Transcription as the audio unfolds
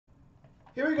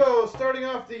Here we go, starting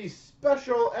off the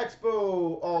Special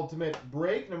Expo Ultimate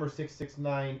Break, number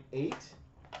 6698.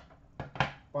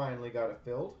 Finally got it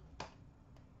filled.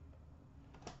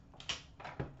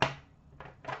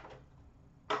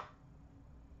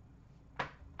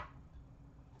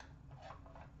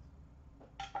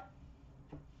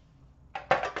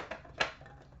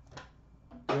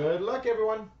 Good luck,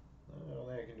 everyone. I don't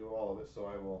think I can do all of it, so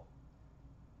I will.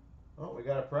 Oh, we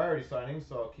got a priority signing,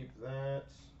 so I'll keep that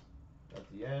at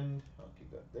the end. I'll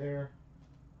keep that there.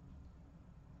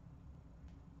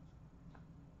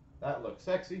 That looks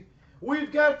sexy.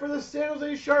 We've got for the San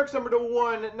Jose Sharks, number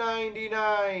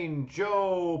 /199,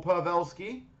 Joe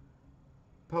Pavelski.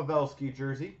 Pavelski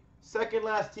jersey. Second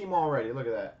last team already. Look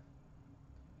at that.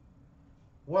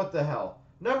 What the hell?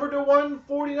 Number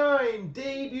 /149,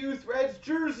 debut Threads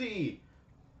jersey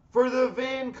for the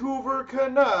Vancouver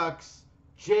Canucks,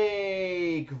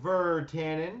 Jake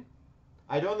Virtanen.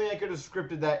 I don't think I could have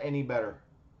scripted that any better.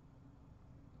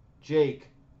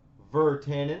 Jake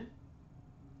Virtanen.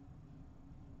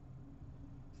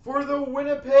 For the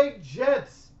Winnipeg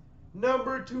Jets,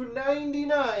 number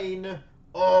 /299,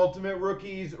 Ultimate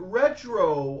Rookies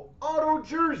Retro Auto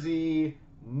Jersey,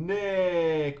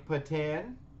 Nick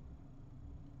Patan.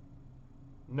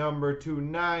 Number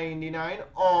 /299,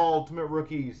 Ultimate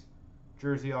Rookies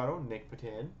Jersey Auto, Nick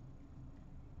Patan.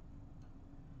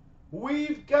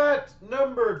 We've got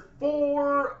numbered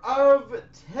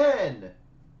 4/10,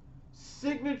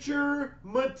 Signature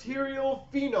Material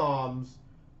Phenoms,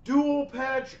 Dual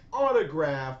Patch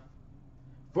Autograph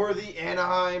for the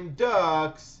Anaheim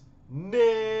Ducks,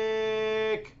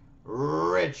 Nick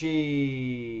Ritchie.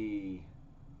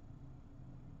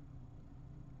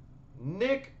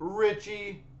 Nick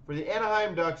Ritchie for the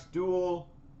Anaheim Ducks, Dual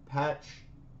Patch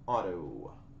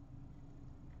Auto.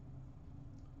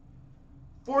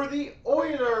 For the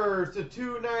Oilers, the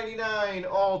 /299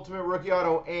 Ultimate Rookie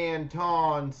Auto,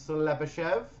 Anton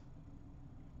Slepyshev.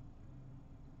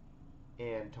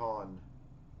 Anton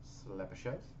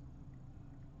Slepyshev.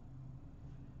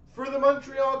 For the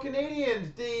Montreal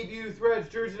Canadiens, debut Threads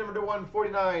jersey number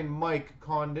 /149, Mike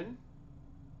Condon.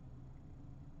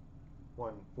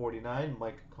 149,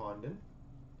 Mike Condon.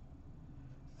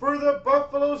 For the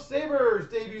Buffalo Sabres,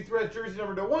 debut Threads jersey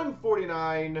number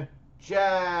 /149,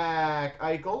 Jack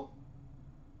Eichel.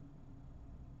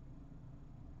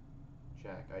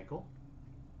 Jack Eichel.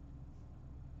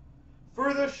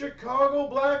 For the Chicago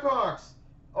Blackhawks,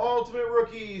 Ultimate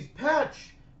Rookies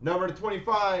patch number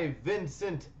 /25,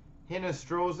 Vincent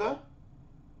Hinostroza.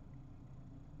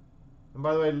 And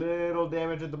by the way, little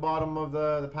damage at the bottom of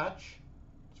the patch.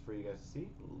 Just for you guys to see.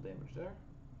 A little damage there.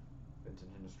 Vincent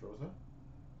Hinostroza.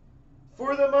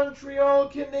 For the Montreal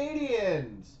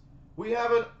Canadiens, we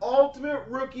have an Ultimate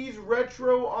Rookies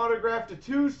Retro autograph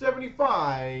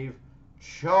 /275,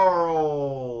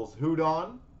 Charles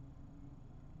Hudon.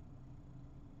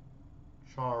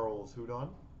 Charles Hudon.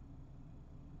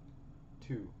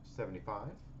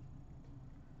 275.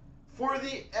 For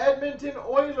the Edmonton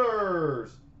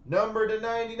Oilers, number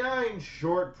 /99,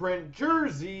 short print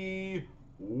jersey,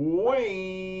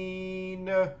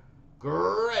 Wayne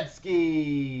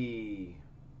Gretzky.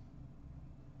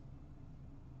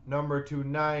 Number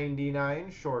 /299,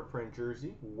 short print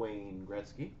jersey, Wayne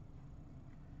Gretzky.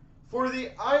 For the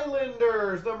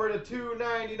Islanders, number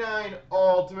 /299,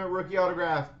 Ultimate Rookie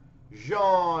Autograph,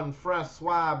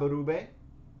 Jean-Francois Berube.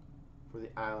 For the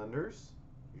Islanders,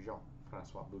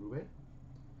 Jean-Francois Berube.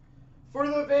 For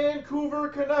the Vancouver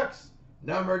Canucks,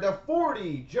 number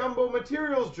 /40, Jumbo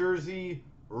Materials jersey,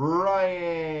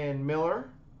 Ryan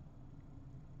Miller.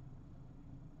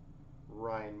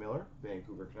 Ryan Miller,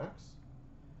 Vancouver Canucks.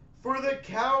 For the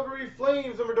Calgary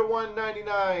Flames, number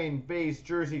 /199, base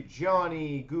jersey,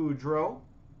 Johnny Gaudreau.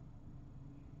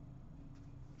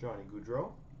 Johnny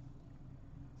Gaudreau.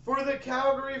 For the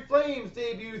Calgary Flames,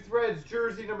 debut Threads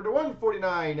jersey, number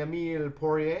 /149, Emile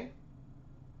Poirier.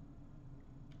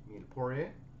 Emile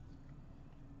Poirier.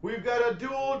 We've got a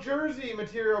dual jersey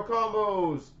material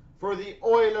combos for the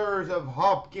Oilers of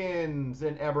Hopkins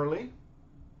and Eberle.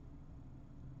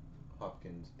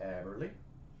 Hopkins, Eberle.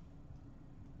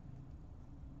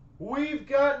 We've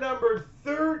got number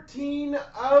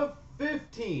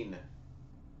 13/15,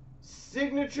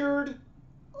 signatured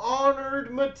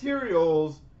honored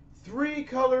materials,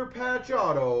 3-color patch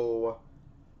auto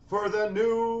for the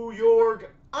New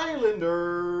York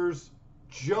Islanders,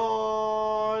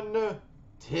 John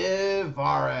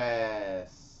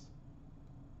Tavares.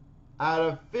 Out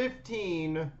of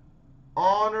 15,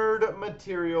 honored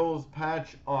materials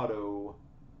patch auto,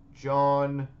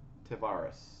 John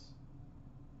Tavares.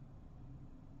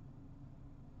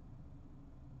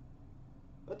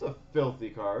 That's a filthy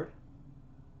card.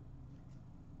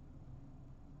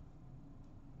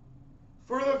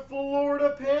 For the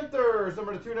Florida Panthers,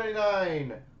 number to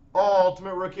 299,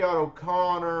 Ultimate Rookie Auto,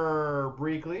 Connor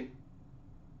Breakley.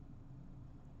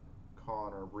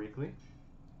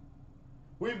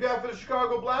 We've got for the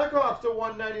Chicago Blackhawks to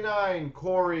 199,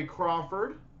 Corey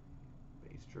Crawford.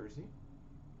 Base jersey.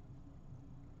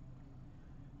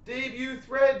 Debut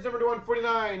Threads, number to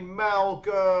 149,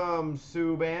 Malcolm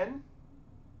Subban.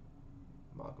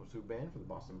 For the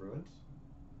Boston Bruins.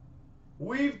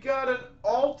 We've got an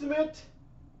Ultimate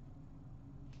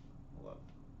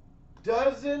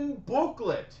Dozen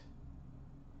booklet,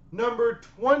 number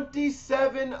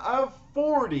 27 of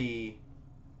 40.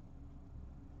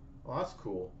 Oh, that's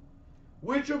cool.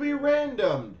 Which will be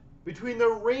randomed between the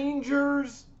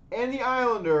Rangers and the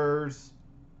Islanders.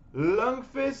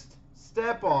 Lundqvist,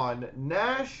 Stepan,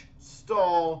 Nash,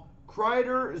 Stahl,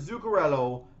 Kreider,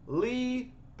 Zuccarello,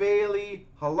 Lee, Bailey,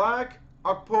 Halak,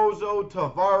 Okposo,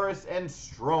 Tavares, and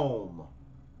Strome.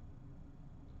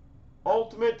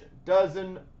 Ultimate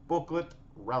Dozen booklet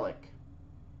relic.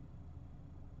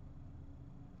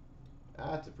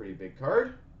 That's a pretty big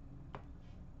card.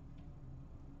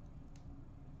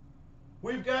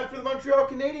 We've got for the Montreal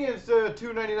Canadiens to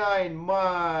 299,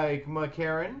 Mike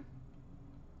McCarron.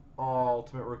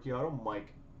 Ultimate Rookie Auto,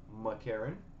 Mike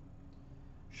McCarron.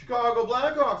 Chicago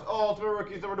Blackhawks, Ultimate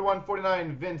Rookies, number to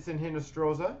 149, Vincent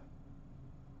Hinostroza.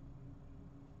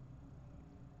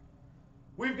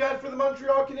 We've got for the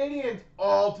Montreal Canadiens,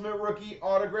 Ultimate Rookie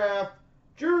Autograph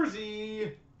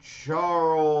Jersey,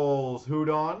 Charles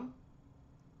Hudon.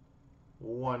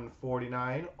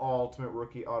 149, Ultimate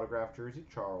Rookie Autograph Jersey,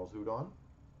 Charles Hudon.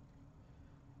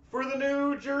 For the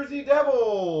New Jersey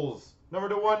Devils, number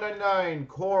to 199,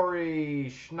 Corey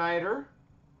Schneider.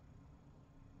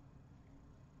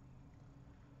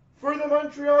 For the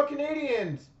Montreal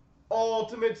Canadiens,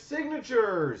 Ultimate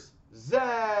Signatures,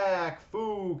 Zach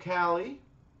Fucale.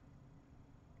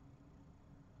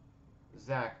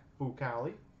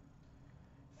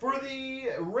 For the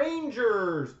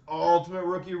Rangers, Ultimate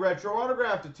Rookie Retro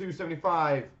Autograph to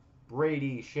 275,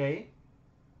 Brady Shea.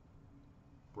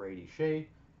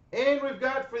 And we've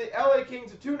got for the LA Kings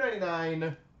to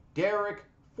 299, Derek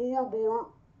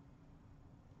Forbort.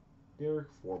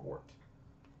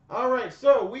 All right,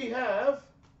 so we have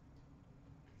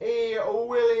a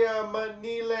William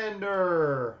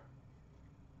Nylander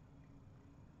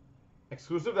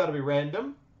exclusive. That'll be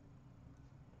random.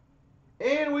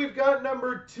 And we've got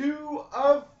number 2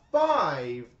 of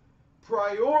 5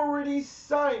 priority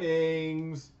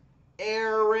signings,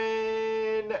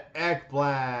 Aaron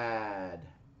Ekblad.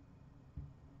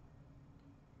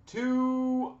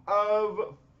 2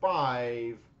 of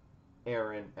 5,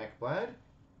 Aaron Ekblad.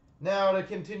 Now to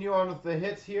continue on with the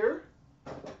hits here.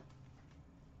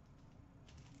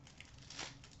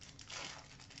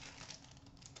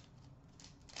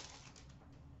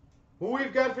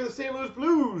 We've got for the St. Louis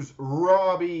Blues,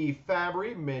 Robbie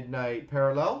Fabry, Midnight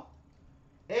Parallel.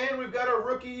 And we've got a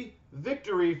rookie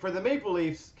victory for the Maple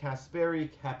Leafs, Kasperi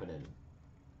Kapanen.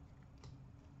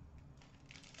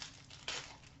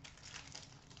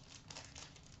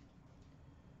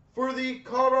 For the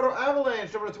Colorado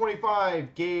Avalanche, number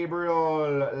 25,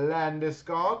 Gabriel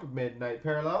Landeskog, Midnight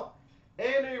Parallel.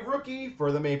 And a rookie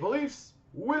for the Maple Leafs,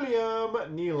 William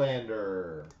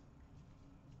Nylander.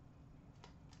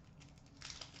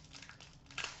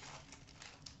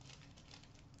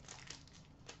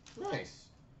 Nice.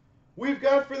 We've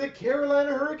got for the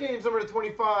Carolina Hurricanes, number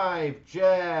 25,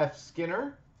 Jeff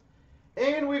Skinner.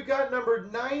 And we've got number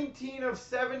 19 of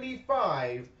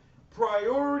 75,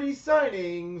 priority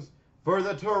signings for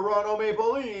the Toronto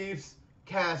Maple Leafs,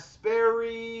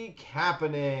 Kasperi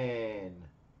Kapanen.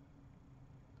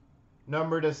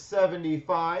 Number to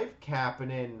 75,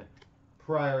 Kapanen,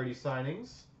 priority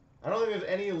signings. I don't think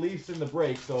there's any Leafs in the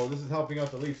break, so this is helping out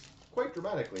the Leafs quite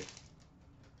dramatically.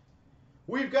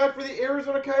 We've got for the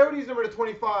Arizona Coyotes, number to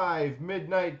 25,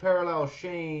 Midnight Parallel,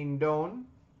 Shane Doan.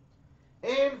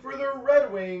 And for the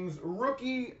Red Wings,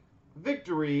 rookie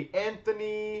victory,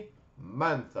 Anthony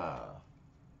Mantha.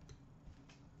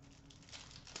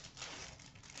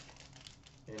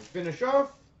 And finish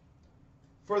off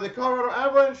for the Colorado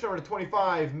Avalanche, number to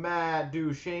 25, Matt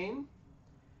Duchene.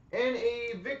 And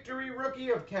a victory rookie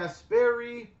of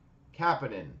Kasperi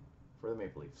Kapanen for the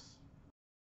Maple Leafs.